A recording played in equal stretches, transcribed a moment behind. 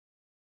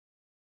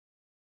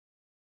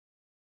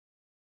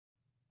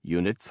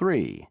Unit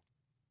 3.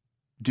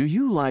 Do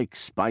you like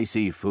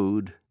spicy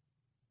food?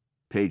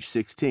 Page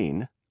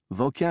 16,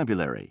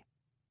 Vocabulary.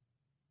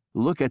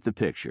 Look at the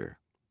picture.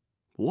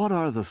 What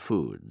are the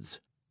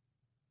foods?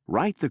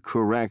 Write the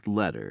correct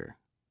letter.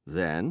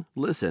 Then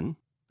listen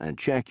and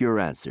check your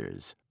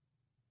answers.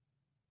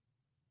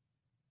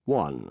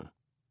 1,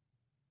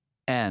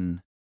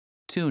 N.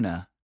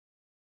 Tuna.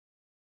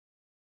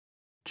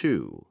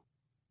 2,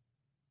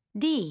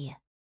 D.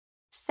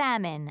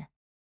 Salmon.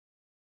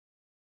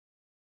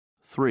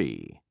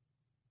 3,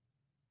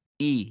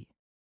 E.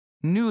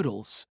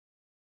 Noodles.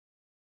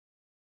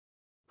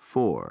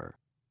 4,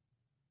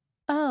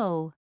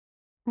 O.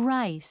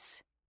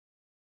 Rice.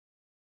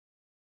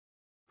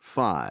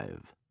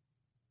 5,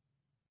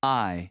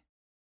 I.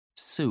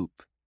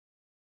 Soup.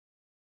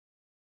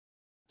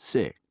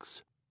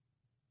 6,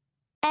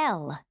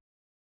 L.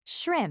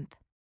 Shrimp.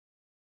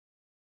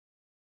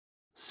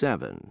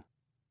 7,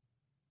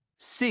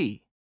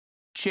 C.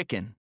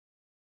 Chicken.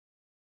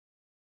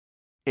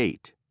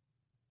 8,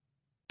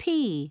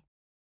 P.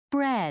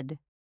 Bread.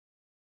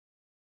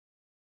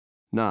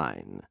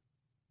 9,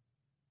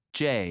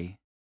 J.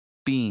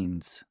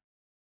 Beans.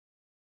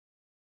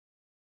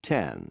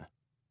 10,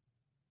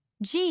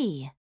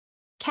 G.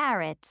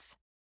 Carrots.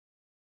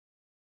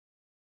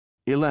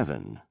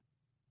 11,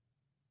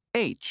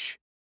 H.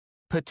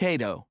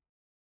 Potato.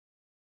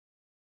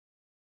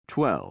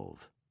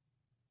 12,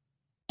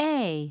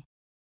 A.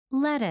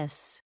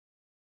 Lettuce.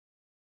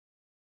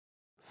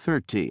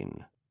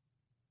 13,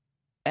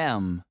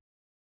 M.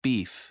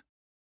 Beef.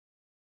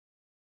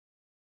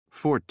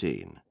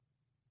 14,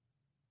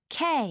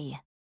 K.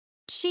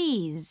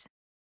 Cheese.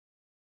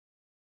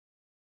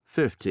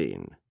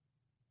 15,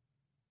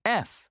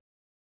 F.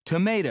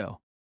 Tomato.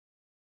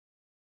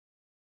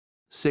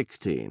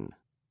 16,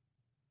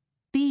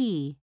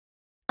 B.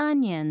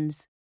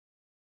 Onions.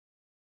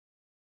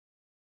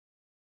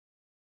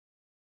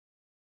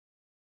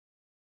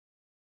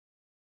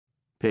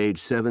 Page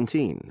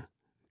 17,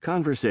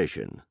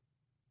 Conversation.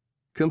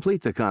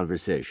 Complete the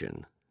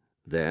conversation.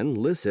 Then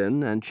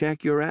listen and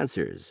check your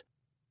answers.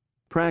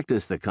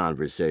 Practice the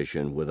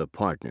conversation with a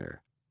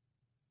partner.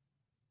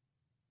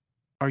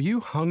 Are you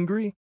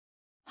hungry?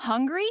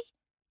 Hungry?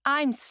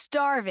 I'm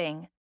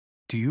starving.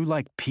 Do you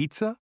like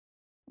pizza?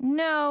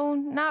 No,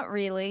 not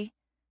really.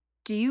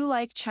 Do you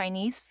like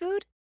Chinese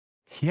food?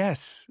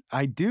 Yes,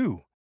 I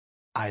do.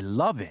 I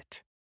love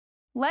it.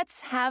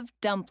 Let's have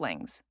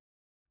dumplings.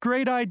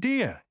 Great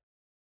idea.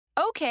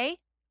 Okay,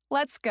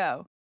 let's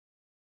go.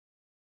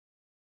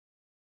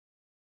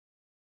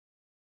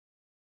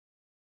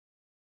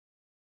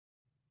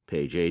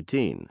 Page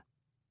 18,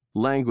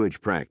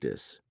 Language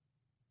Practice.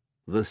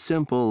 The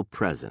simple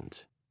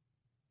present.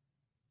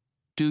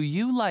 Do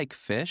you like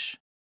fish?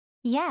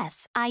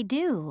 Yes, I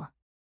do.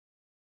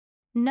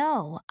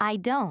 No, I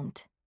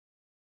don't.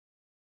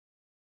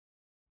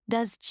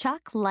 Does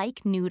Chuck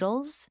like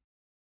noodles?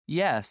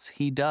 Yes,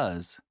 he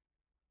does.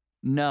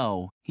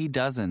 No, he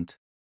doesn't.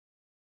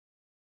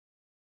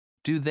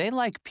 Do they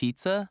like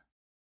pizza?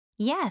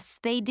 Yes,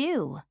 they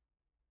do.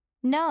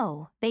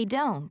 No, they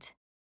don't.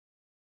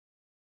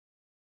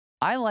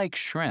 I like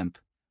shrimp,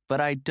 but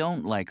I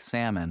don't like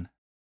salmon.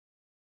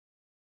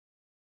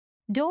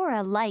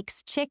 Dora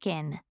likes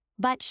chicken,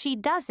 but she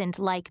doesn't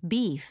like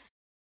beef.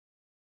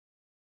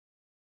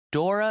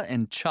 Dora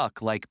and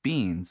Chuck like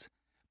beans,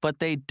 but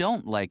they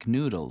don't like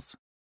noodles.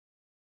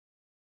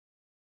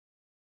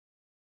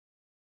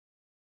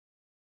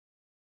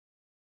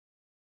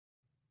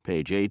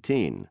 Page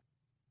 18,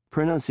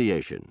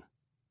 Pronunciation.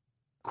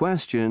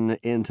 Question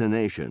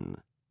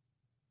intonation.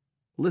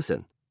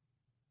 Listen.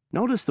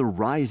 Notice the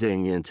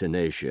rising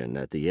intonation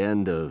at the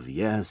end of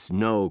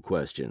yes/no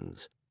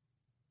questions.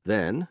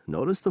 Then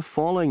notice the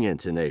falling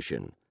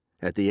intonation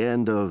at the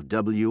end of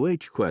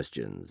WH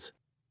questions.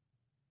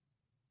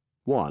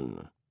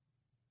 1,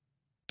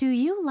 Do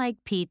you like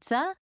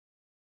pizza?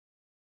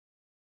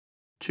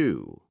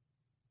 2,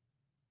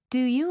 Do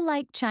you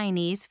like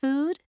Chinese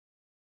food?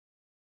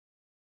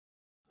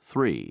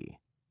 3,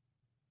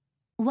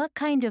 What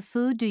kind of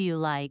food do you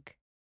like?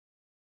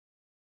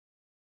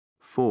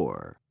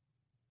 4,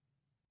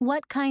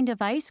 What kind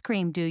of ice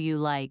cream do you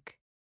like?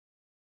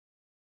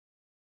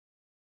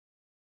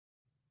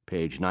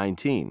 Page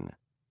 19,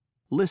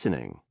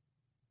 Listening.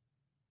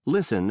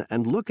 Listen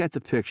and look at the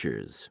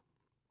pictures.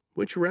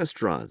 Which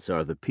restaurants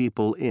are the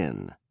people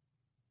in?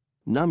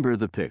 Number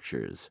the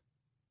pictures.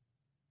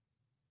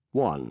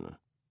 1,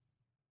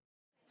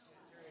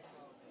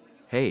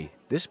 Hey,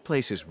 this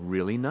place is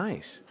really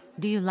nice.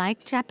 Do you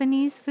like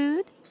Japanese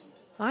food?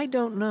 I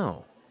don't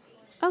know.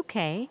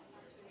 Okay,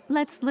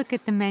 let's look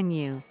at the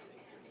menu.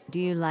 Do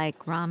you like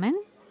ramen?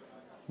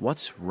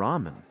 What's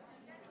ramen?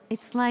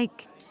 It's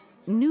like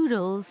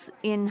noodles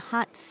in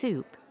hot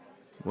soup.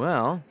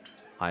 Well,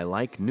 I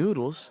like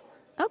noodles.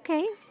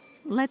 Okay,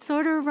 let's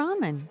order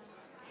ramen.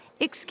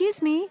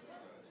 Excuse me,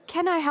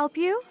 can I help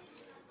you?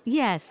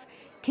 Yes,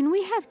 can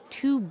we have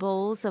 2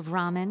 bowls of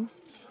ramen?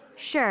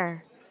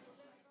 Sure.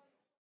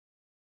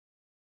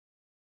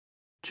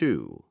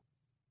 2,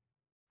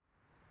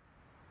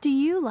 Do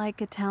you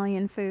like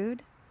Italian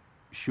food?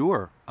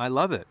 Sure, I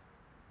love it.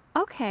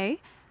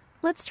 Okay,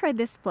 let's try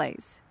this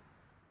place.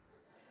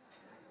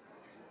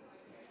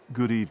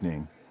 Good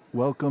evening.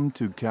 Welcome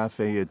to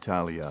Cafe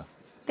Italia.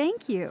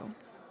 Thank you.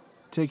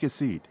 Take a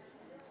seat.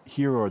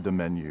 Here are the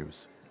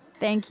menus.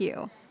 Thank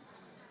you.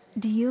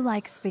 Do you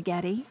like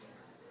spaghetti?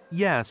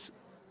 Yes,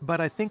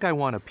 but I think I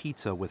want a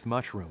pizza with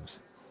mushrooms.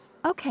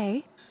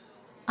 Okay.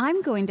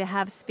 I'm going to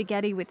have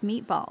spaghetti with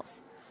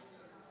meatballs.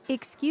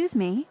 Excuse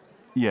me.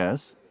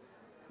 Yes?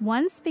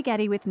 1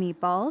 spaghetti with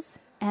meatballs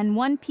and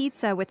 1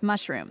 pizza with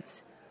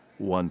mushrooms.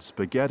 1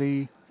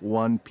 spaghetti,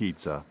 1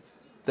 pizza.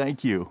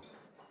 Thank you.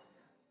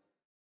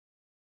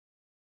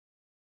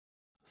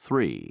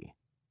 3.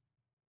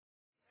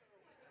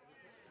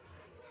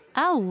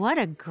 Oh, what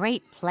a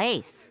great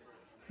place.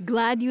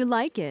 Glad you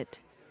like it.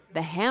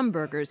 The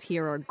hamburgers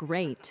here are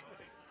great.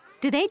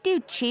 Do they do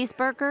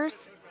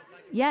cheeseburgers?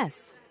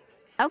 Yes.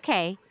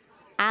 Okay,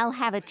 I'll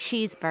have a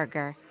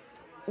cheeseburger.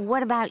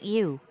 What about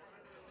you?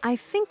 I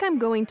think I'm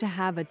going to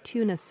have a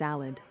tuna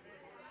salad.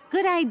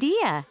 Good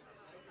idea.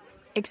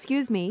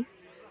 Excuse me.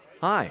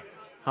 Hi,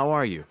 how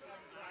are you?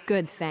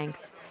 Good,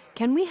 thanks.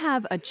 Can we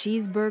have a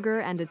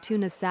cheeseburger and a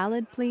tuna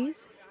salad,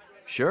 please?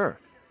 Sure.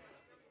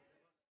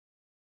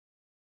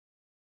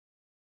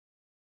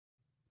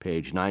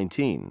 Page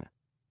 19.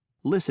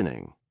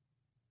 Listening.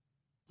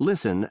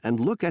 Listen and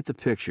look at the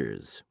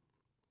pictures.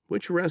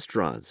 Which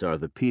restaurants are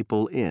the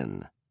people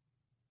in?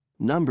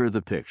 Number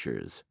the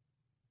pictures.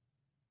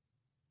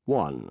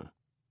 1.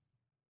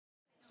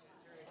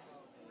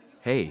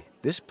 Hey,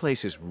 this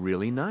place is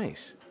really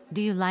nice.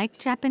 Do you like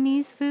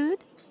Japanese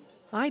food?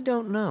 I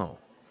don't know.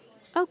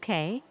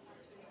 Okay,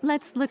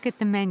 let's look at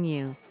the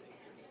menu.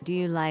 Do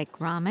you like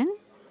ramen?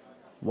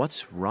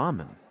 What's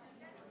ramen?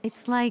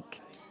 It's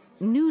like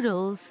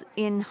noodles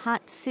in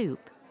hot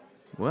soup.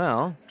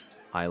 Well,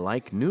 I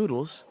like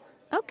noodles.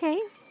 Okay,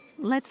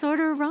 let's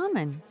order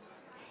ramen.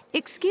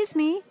 Excuse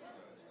me,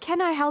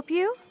 can I help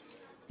you?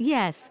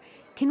 Yes,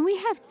 can we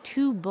have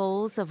 2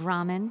 bowls of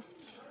ramen?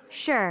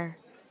 Sure.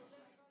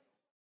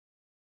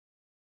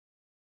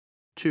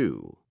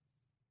 2.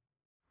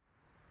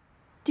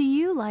 Do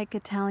you like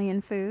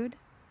Italian food?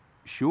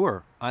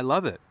 Sure, I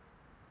love it.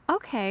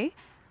 Okay,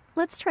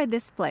 let's try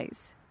this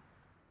place.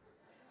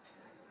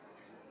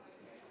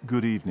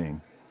 Good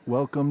evening.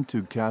 Welcome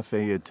to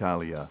Cafe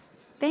Italia.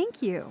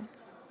 Thank you.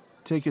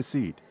 Take a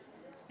seat.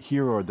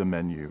 Here are the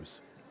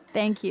menus.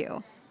 Thank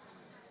you.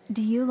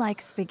 Do you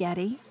like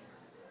spaghetti?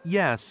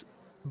 Yes,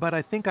 but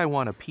I think I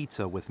want a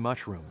pizza with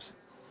mushrooms.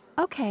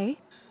 Okay.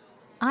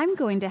 I'm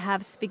going to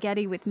have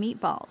spaghetti with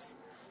meatballs.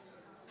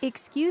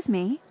 Excuse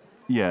me.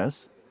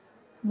 Yes?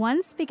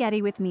 1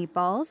 spaghetti with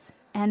meatballs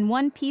and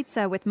 1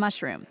 pizza with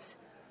mushrooms.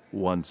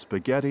 1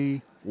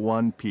 spaghetti,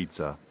 1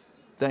 pizza.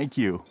 Thank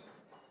you.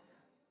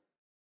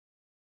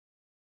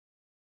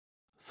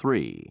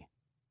 3.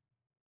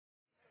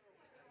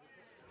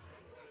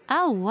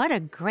 Oh, what a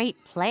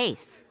great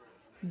place.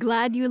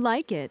 Glad you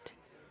like it.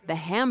 The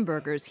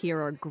hamburgers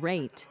here are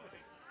great.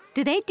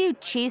 Do they do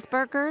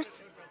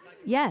cheeseburgers?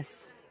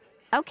 Yes.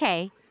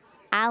 Okay,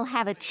 I'll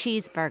have a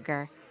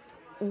cheeseburger.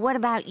 What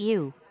about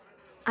you?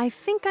 I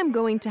think I'm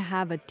going to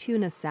have a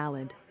tuna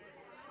salad.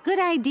 Good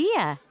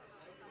idea.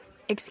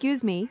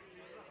 Excuse me.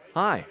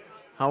 Hi,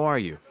 how are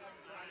you?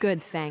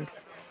 Good,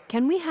 thanks.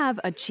 Can we have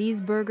a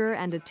cheeseburger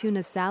and a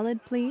tuna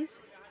salad,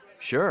 please?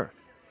 Sure.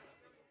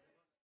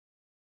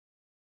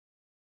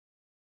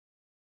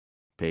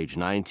 Page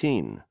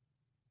 19.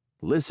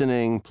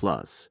 Listening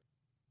plus.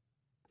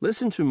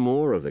 Listen to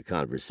more of the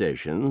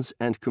conversations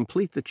and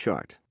complete the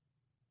chart.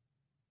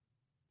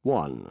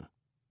 1.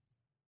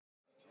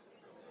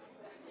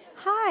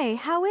 Hi,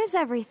 how is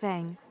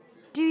everything?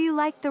 Do you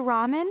like the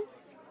ramen?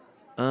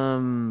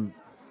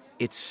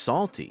 It's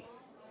salty.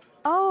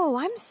 Oh,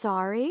 I'm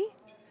sorry.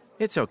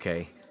 It's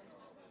okay.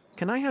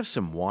 Can I have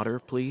some water,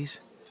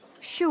 please?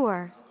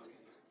 Sure.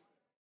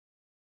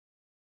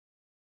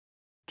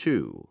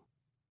 2.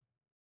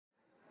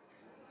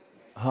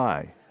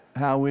 Hi,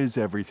 how is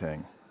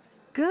everything?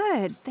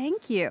 Good,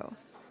 thank you.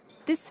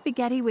 This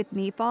spaghetti with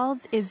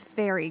meatballs is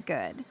very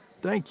good.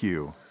 Thank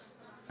you.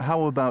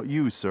 How about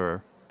you,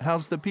 sir?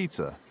 How's the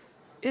pizza?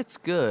 It's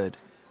good,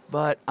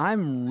 but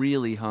I'm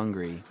really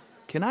hungry.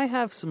 Can I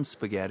have some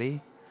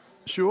spaghetti?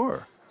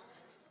 Sure.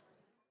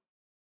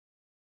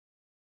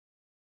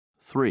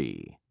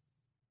 3.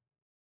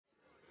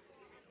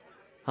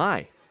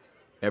 Hi,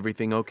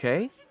 everything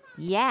okay?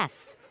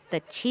 Yes, the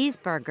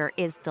cheeseburger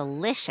is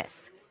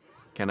delicious.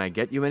 Can I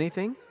get you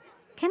anything?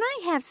 Can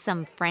I have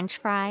some French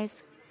fries?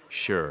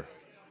 Sure.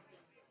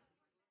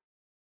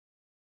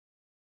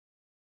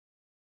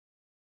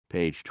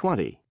 Page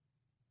 20.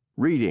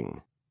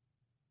 Reading.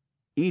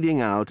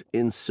 Eating out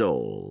in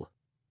Seoul.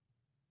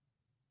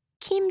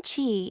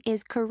 Kimchi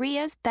is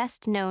Korea's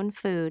best-known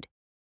food.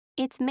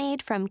 It's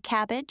made from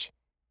cabbage,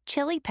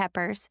 chili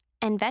peppers,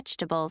 and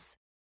vegetables.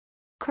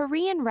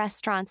 Korean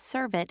restaurants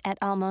serve it at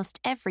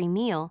almost every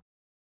meal.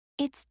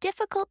 It's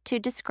difficult to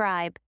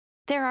describe.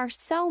 There are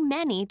so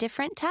many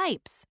different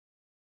types.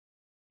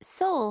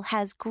 Seoul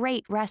has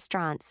great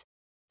restaurants,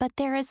 but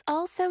there is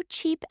also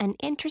cheap and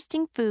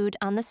interesting food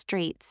on the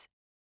streets.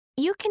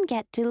 You can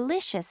get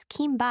delicious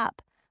kimbap,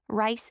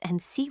 rice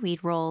and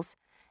seaweed rolls,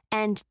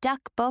 and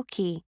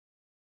tteokbokki,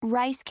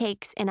 rice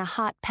cakes in a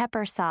hot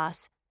pepper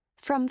sauce,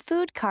 from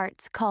food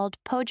carts called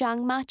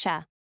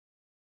pojangmatcha.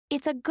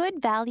 It's a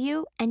good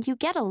value and you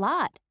get a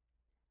lot.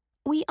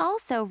 We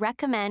also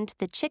recommend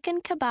the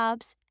chicken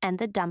kebabs and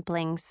the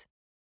dumplings.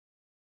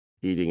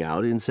 Eating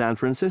out in San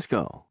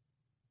Francisco.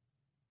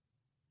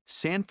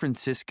 San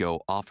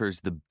Francisco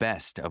offers the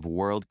best of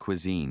world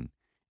cuisine,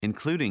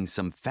 including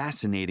some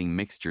fascinating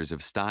mixtures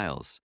of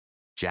styles,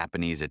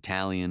 Japanese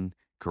Italian,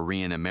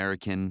 Korean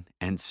American,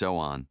 and so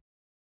on.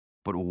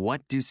 But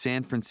what do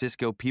San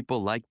Francisco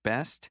people like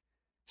best?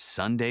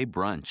 Sunday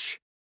brunch.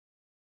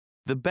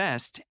 The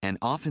best and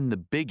often the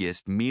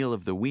biggest meal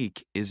of the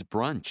week is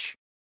brunch.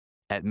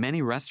 At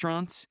many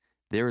restaurants,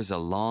 there is a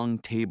long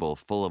table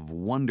full of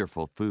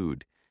wonderful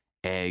food: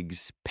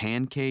 eggs,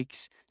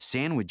 pancakes,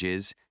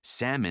 sandwiches,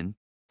 salmon,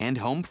 and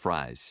home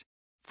fries,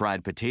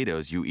 fried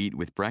potatoes you eat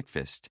with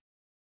breakfast.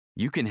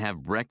 You can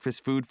have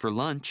breakfast food for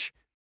lunch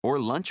or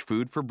lunch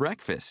food for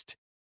breakfast.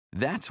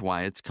 That's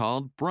why it's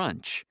called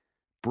brunch,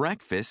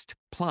 breakfast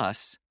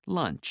plus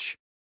lunch.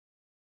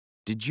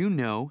 Did you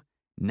know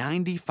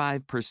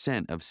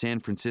 95% of San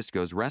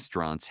Francisco's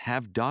restaurants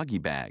have doggy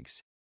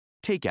bags,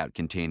 takeout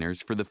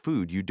containers for the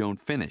food you don't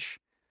finish?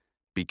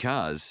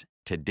 Because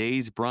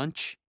today's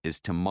brunch is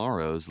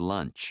tomorrow's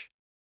lunch.